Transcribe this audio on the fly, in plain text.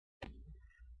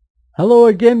Hello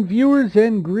again, viewers,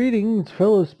 and greetings,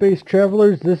 fellow space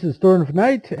travelers. This is Thorn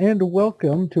Knight, and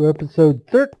welcome to episode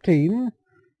 13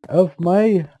 of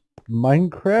my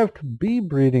Minecraft bee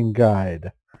breeding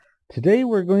guide. Today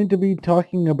we're going to be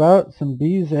talking about some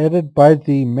bees added by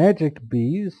the magic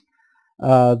bees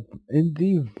in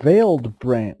the Veiled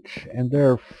branch, and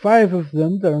there are 5 of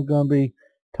them that I'm going to be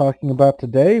talking about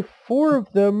today. 4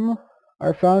 of them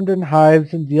are found in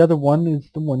hives, and the other one is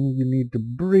the one you need to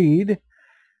breed.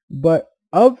 But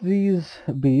of these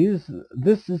bees,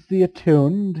 this is the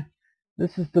attuned,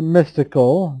 this is the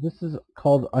mystical, this is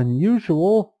called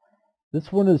unusual,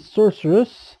 this one is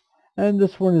sorcerous, and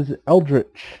this one is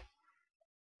eldritch.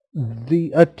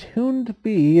 The attuned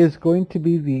bee is going to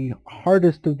be the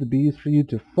hardest of the bees for you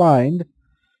to find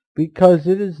because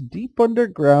it is deep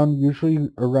underground, usually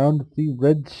around the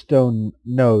redstone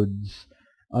nodes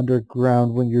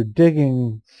underground when you're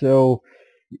digging, so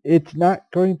it's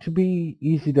not going to be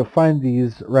easy to find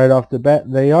these right off the bat.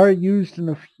 They are used in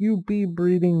a few bee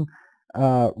breeding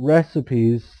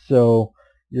recipes, so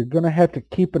you're going to have to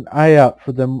keep an eye out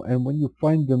for them, and when you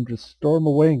find them, just store them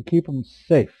away and keep them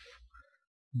safe.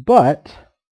 But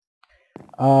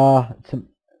some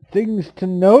things to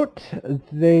note: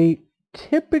 they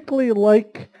typically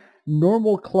like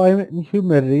normal climate and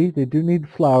humidity. They do need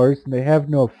flowers, and they have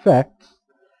no effects.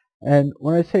 And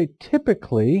when I say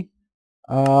typically,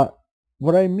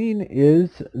 what I mean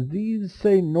is these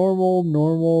say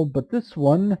normal, but this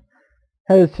one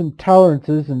has some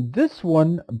tolerances, and this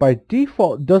one by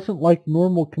default doesn't like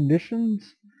normal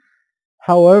conditions.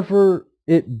 However,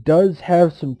 it does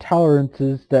have some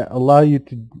tolerances that allow you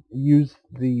to use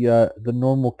the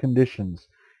normal conditions.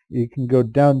 You can go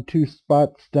down 2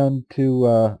 spots down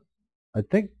to I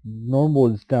think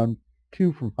normal is down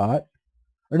 2 from hot,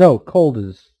 or no, cold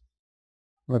is.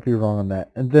 Might be wrong on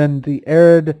that. And then the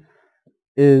arid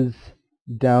is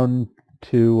down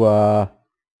to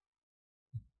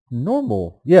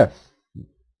normal. Yes,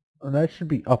 and that should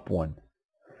be up 1.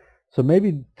 So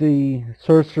maybe the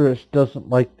sorceress doesn't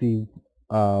like the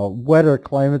wetter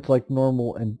climates like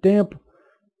normal and damp,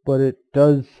 but it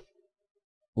does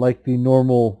like the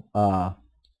normal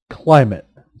climate.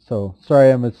 So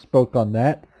sorry I misspoke on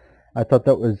that. I thought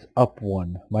that was up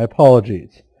 1. My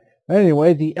apologies.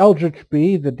 Anyway, the eldritch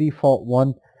bee, the default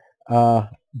one,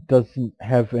 doesn't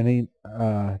have any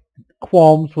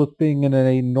qualms with being in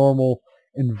a normal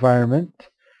environment.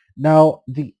 Now,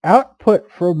 the output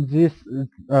from this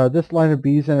line of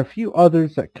bees and a few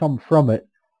others that come from it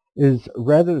is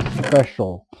rather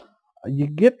special. You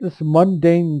get this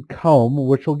mundane comb,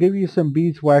 which will give you some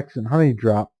beeswax and honey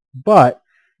drop, but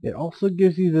it also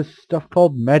gives you this stuff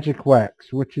called magic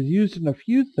wax, which is used in a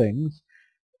few things,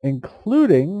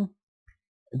 including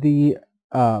the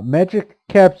magic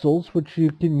capsules, which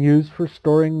you can use for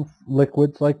storing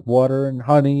liquids like water and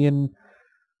honey and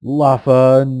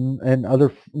lava and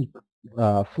other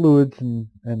fluids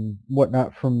and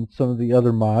whatnot from some of the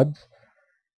other mods.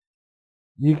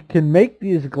 You can make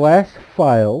these glass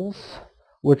files,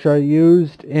 which are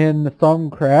used in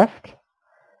Thumbcraft,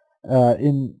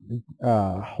 in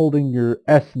holding your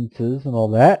essences and all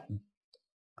that.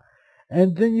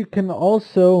 And then you can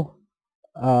also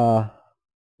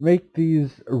make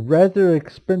these rather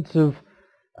expensive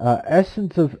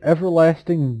essence of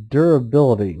everlasting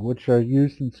durability, which are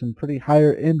used in some pretty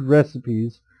higher end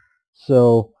recipes.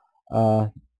 So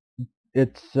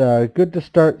it's good to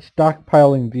start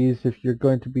stockpiling these if you're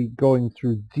going to be going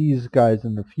through these guys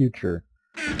in the future.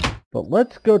 But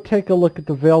let's go take a look at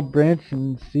the Veiled branch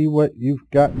and see what you've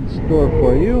got in store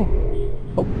for you.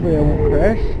 Hopefully I won't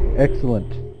crash.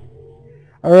 Excellent.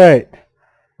 Alright.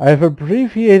 I have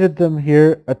abbreviated them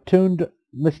here: attuned,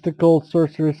 mystical,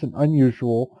 sorcerous, and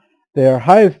unusual. They are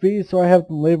hive bees, so I have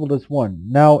them labeled as 1.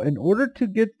 Now, in order to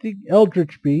get the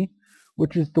eldritch bee,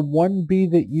 which is the one bee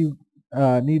that you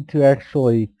need to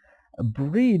actually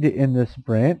breed in this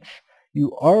branch,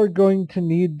 you are going to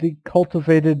need the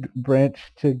cultivated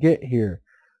branch to get here.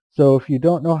 So if you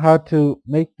don't know how to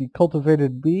make the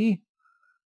cultivated bee,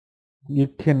 you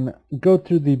can go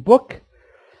through the book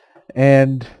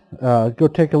and go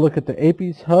take a look at the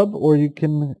APIS hub, or you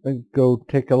can go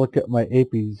take a look at my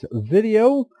APIS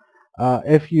video.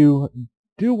 If you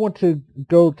do want to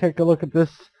go take a look at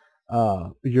this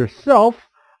yourself,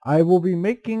 I will be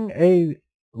making a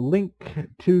link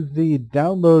to the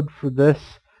download for this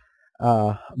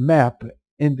map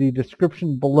in the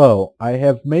description below. I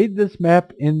have made this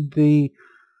map in the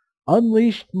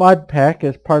Unleashed mod pack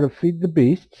as part of Feed the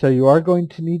Beast, so you are going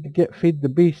to need to get Feed the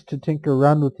Beast to tinker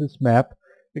around with this map,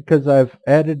 because I've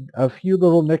added a few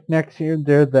little knickknacks here and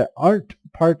there that aren't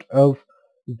part of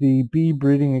the bee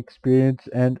breeding experience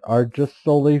and are just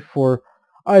solely for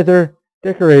either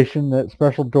decoration, that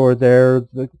special door there,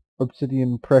 the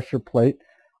obsidian pressure plate,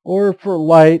 or for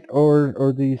light,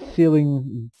 or the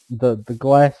ceiling, the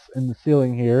glass in the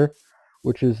ceiling here,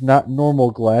 which is not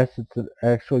normal glass. It's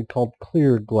actually called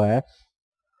clear glass.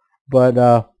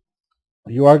 But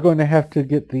you are going to have to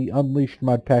get the Unleashed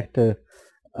mod pack to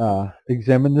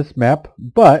examine this map.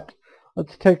 But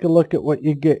let's take a look at what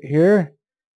you get here.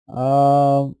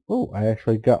 Oh, I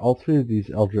actually got all three of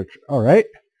these Eldritch. Alright.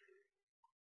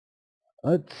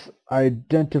 Let's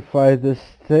identify this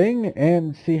thing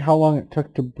and see how long it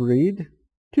took to breed.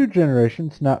 2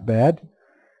 generations, not bad.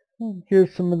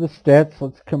 Here's some of the stats.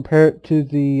 Let's compare it to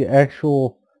the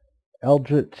actual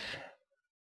Eldritch,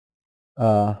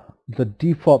 the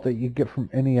default that you get from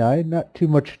NEI. Not too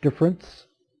much difference.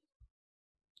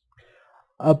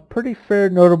 A pretty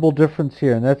fair notable difference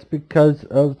here, and that's because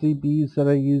of the bees that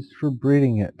I used for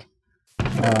breeding it.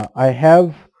 I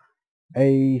have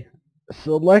a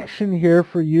selection here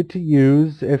for you to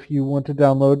use if you want to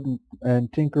download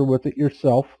and tinker with it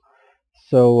yourself.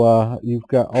 So you've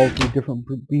got all the different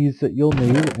bees that you'll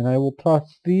need, and I will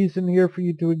toss these in here for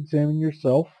you to examine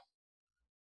yourself.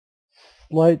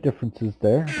 Slight differences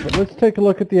there, but let's take a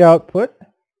look at the output.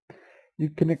 You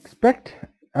can expect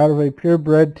out of a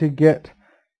purebred to get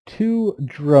 2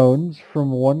 drones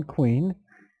from 1 queen,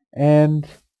 and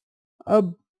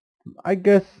I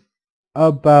guess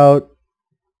about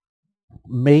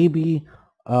maybe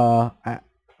 5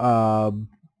 out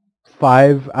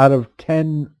of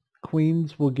 10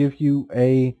 queens will give you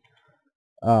a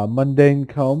mundane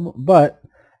comb, but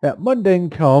that mundane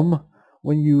comb,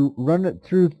 when you run it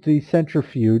through the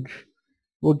centrifuge,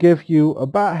 will give you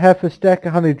about half a stack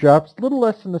of honey drops, a little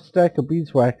less than a stack of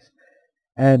beeswax,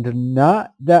 and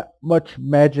not that much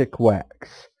magic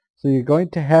wax. So you're going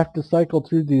to have to cycle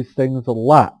through these things a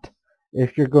lot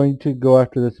if you're going to go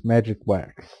after this magic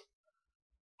wax.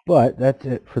 But that's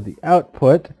it for the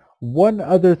output. One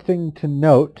other thing to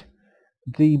note,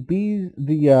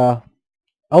 the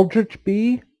Eldritch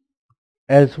bee,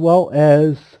 as well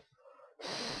as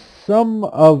some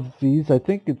of these, I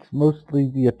think it's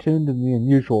mostly the Attuned and the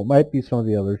Unusual, might be some of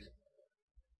the others,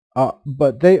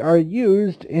 but they are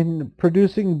used in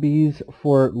producing bees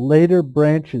for later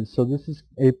branches. So this is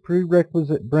a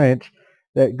prerequisite branch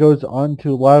that goes on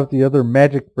to a lot of the other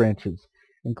magic branches,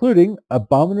 including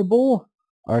Abominable,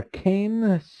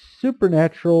 Arcane,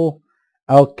 Supernatural,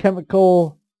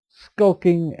 Alchemical,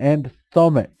 Skulking, and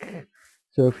Thaumic.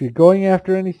 So if you're going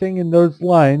after anything in those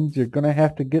lines, you're going to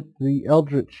have to get the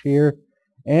Eldritch here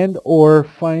and or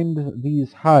find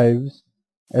these hives,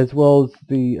 as well as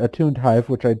the Attuned hive,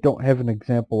 which I don't have an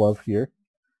example of here,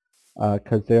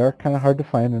 because they are kind of hard to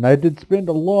find. And I did spend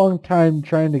a long time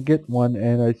trying to get one,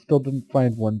 and I still didn't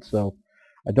find one, so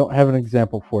I don't have an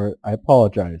example for it. I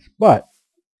apologize. But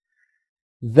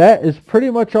that is pretty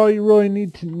much all you really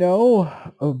need to know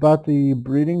about the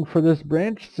breeding for this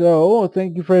branch. So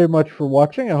thank you very much for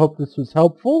watching. I hope this was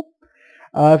helpful.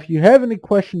 If you have any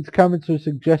questions, comments, or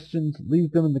suggestions,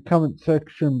 leave them in the comment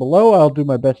section below. I'll do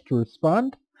my best to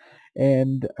respond.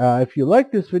 And if you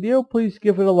like this video, please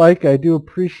give it a like. I do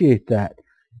appreciate that.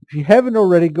 If you haven't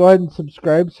already, go ahead and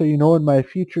subscribe so you know when my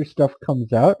future stuff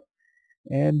comes out.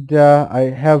 And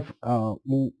I have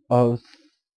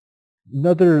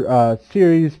another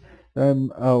series that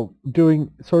I'm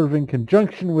doing sort of in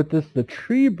conjunction with this, the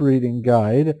tree breeding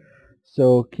guide.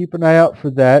 So keep an eye out for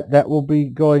that. That will be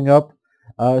going up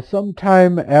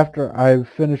sometime after I've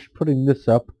finished putting this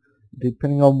up.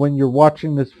 Depending on when you're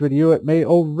watching this video, it may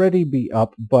already be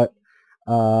up, but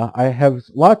I have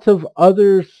lots of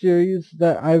other series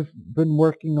that I've been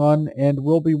working on and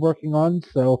will be working on,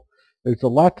 so there's a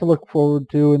lot to look forward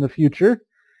to in the future.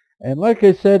 And like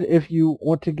I said, if you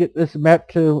want to get this map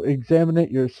to examine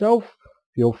it yourself,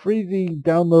 feel free. The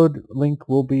download link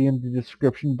will be in the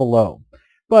description below.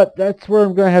 But that's where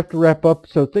I'm going to have to wrap up,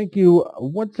 so thank you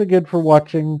once again for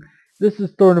watching. This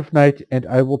is Thorn of Night, and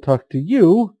I will talk to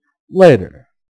you later.